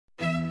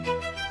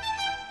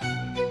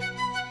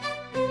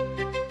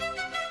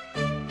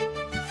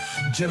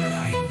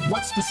Gemini,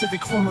 what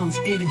specific hormones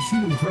aid in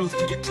human growth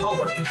to get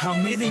taller, and how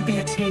may they be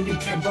attained in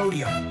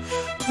Cambodia?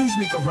 Please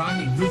make a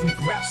rhyming, rhythmic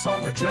rap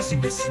song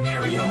addressing this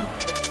scenario.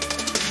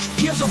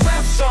 Here's a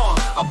rap song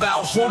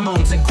about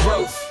hormones and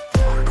growth.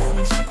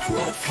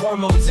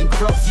 Hormones and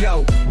growth,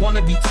 yo.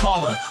 Wanna be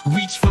taller,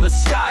 reach for the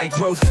sky.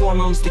 Growth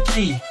hormones the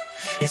key.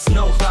 It's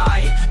no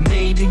lie,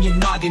 made in your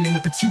noggin in the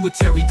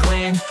pituitary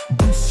gland.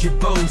 Boosts your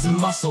bones and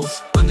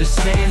muscles,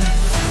 understand?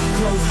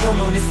 Growth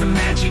hormone is the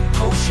magic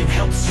potion,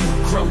 helps you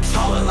grow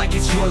taller like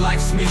it's your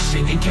life's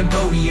mission. In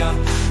Cambodia,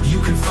 you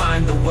can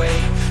find the way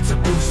to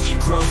boost your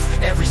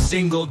growth every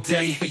single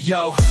day. But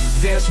yo,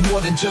 there's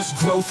more than just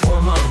growth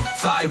hormone,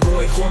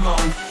 thyroid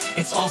hormone.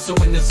 It's also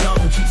in the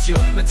zone, keeps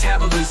your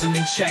metabolism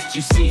in check,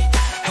 you see.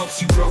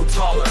 Helps you grow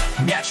taller,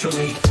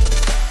 naturally.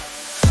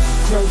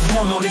 Growth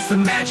hormone is the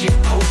magic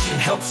potion,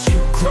 helps you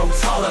grow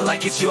taller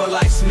like it's your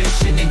life's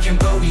mission. In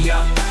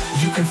Cambodia,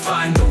 you can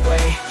find a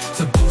way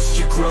to boost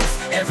your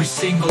growth every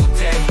single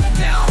day.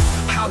 Now,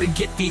 how to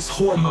get these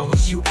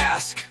hormones, you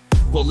ask?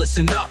 Well,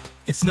 listen up,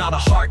 it's not a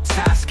hard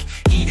task.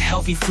 Eat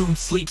healthy food,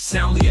 sleep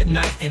soundly at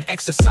night, and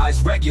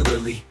exercise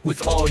regularly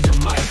with all your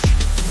might.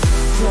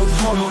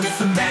 Growth hormone is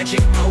the magic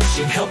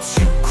potion, helps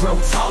you grow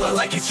taller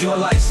like it's your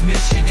life's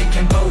mission. In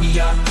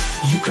Cambodia,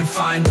 you can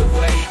find a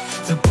way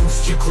to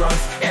boost your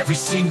growth every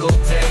single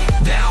day.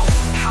 Now,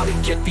 how to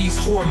get these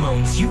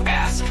hormones, you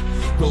ask?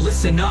 Well,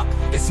 listen up,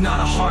 it's not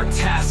a hard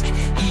task.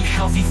 Eat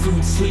healthy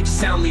food, sleep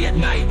soundly at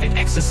night, and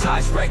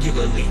exercise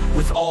regularly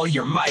with all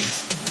your might.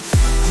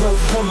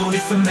 Growth hormone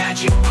is the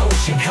magic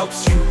potion,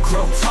 helps you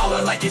grow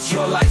taller like it's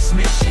your life's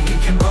mission. In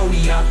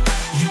Cambodia,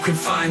 you can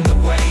find the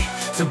way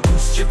to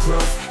boost your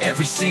growth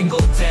every single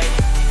day.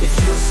 If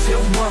you're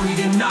still worried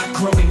and not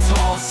growing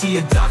tall, see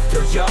a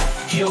doctor, yo,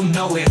 he'll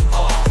know it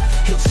all.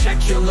 He'll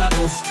check your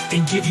levels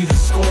and give you the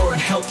score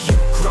and help you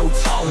grow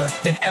taller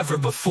than ever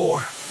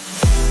before.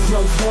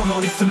 Growth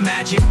hormone is the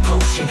magic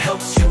potion,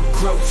 helps you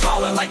grow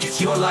taller like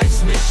it's your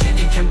life's mission.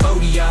 In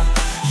Cambodia,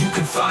 you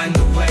can find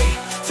the way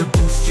to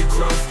boost your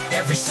growth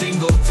every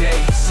single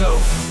day. So,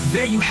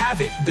 there you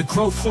have it, the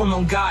growth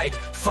hormone guide.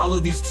 Follow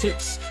these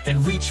tips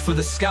and reach for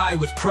the sky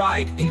with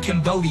pride. In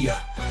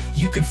Cambodia,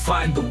 you can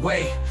find the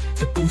way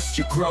to boost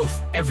your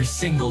growth every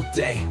single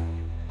day.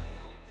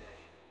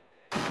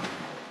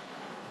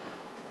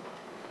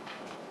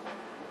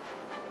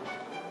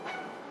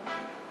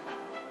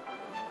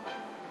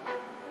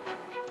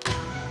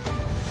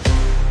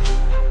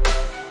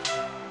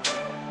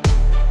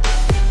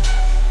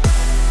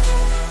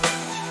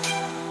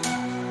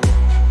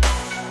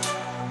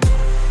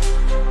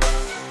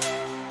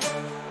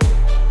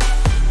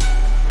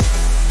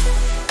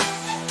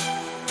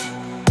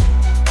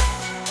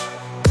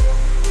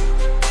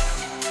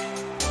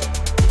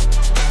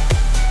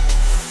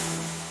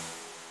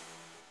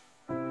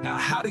 Now,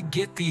 how to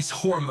get these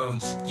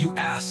hormones, you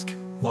ask?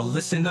 Well,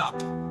 listen up,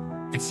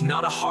 it's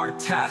not a hard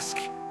task.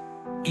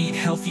 Eat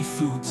healthy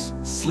foods,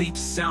 sleep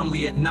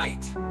soundly at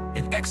night,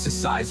 and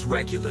exercise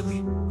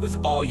regularly with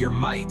all your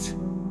might.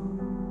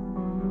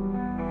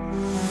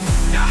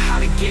 Now, how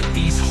to get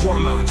these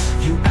hormones,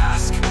 you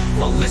ask?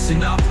 Well,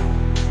 listen up,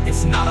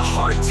 it's not a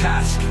hard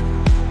task.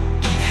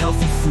 Eat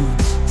healthy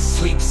foods,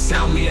 sleep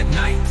soundly at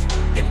night,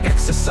 and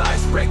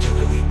exercise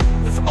regularly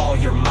with all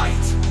your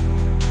might.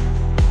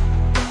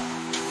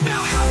 Now,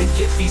 how to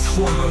get these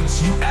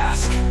hormones, you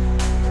ask?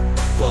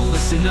 Well,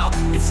 listen up,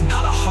 it's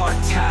not a hard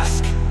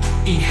task.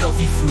 Eat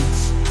healthy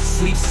foods,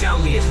 sleep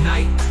soundly at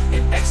night,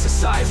 and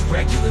exercise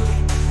regularly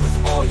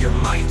with all your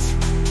might.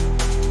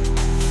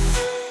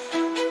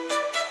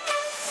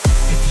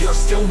 If you're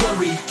still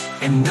worried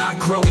and not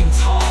growing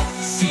tall,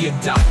 see a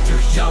doctor,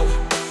 yo,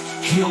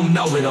 he'll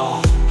know it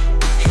all.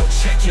 He'll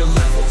check your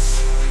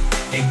levels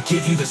and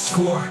give you the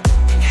score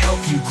and help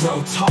you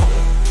grow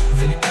taller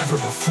than ever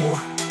before.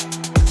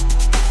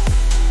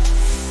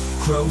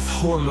 Growth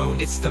hormone,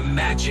 it's the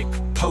magic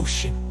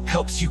potion,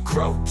 helps you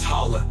grow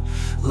taller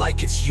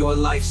like it's your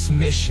life's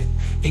mission.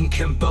 In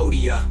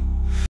Cambodia,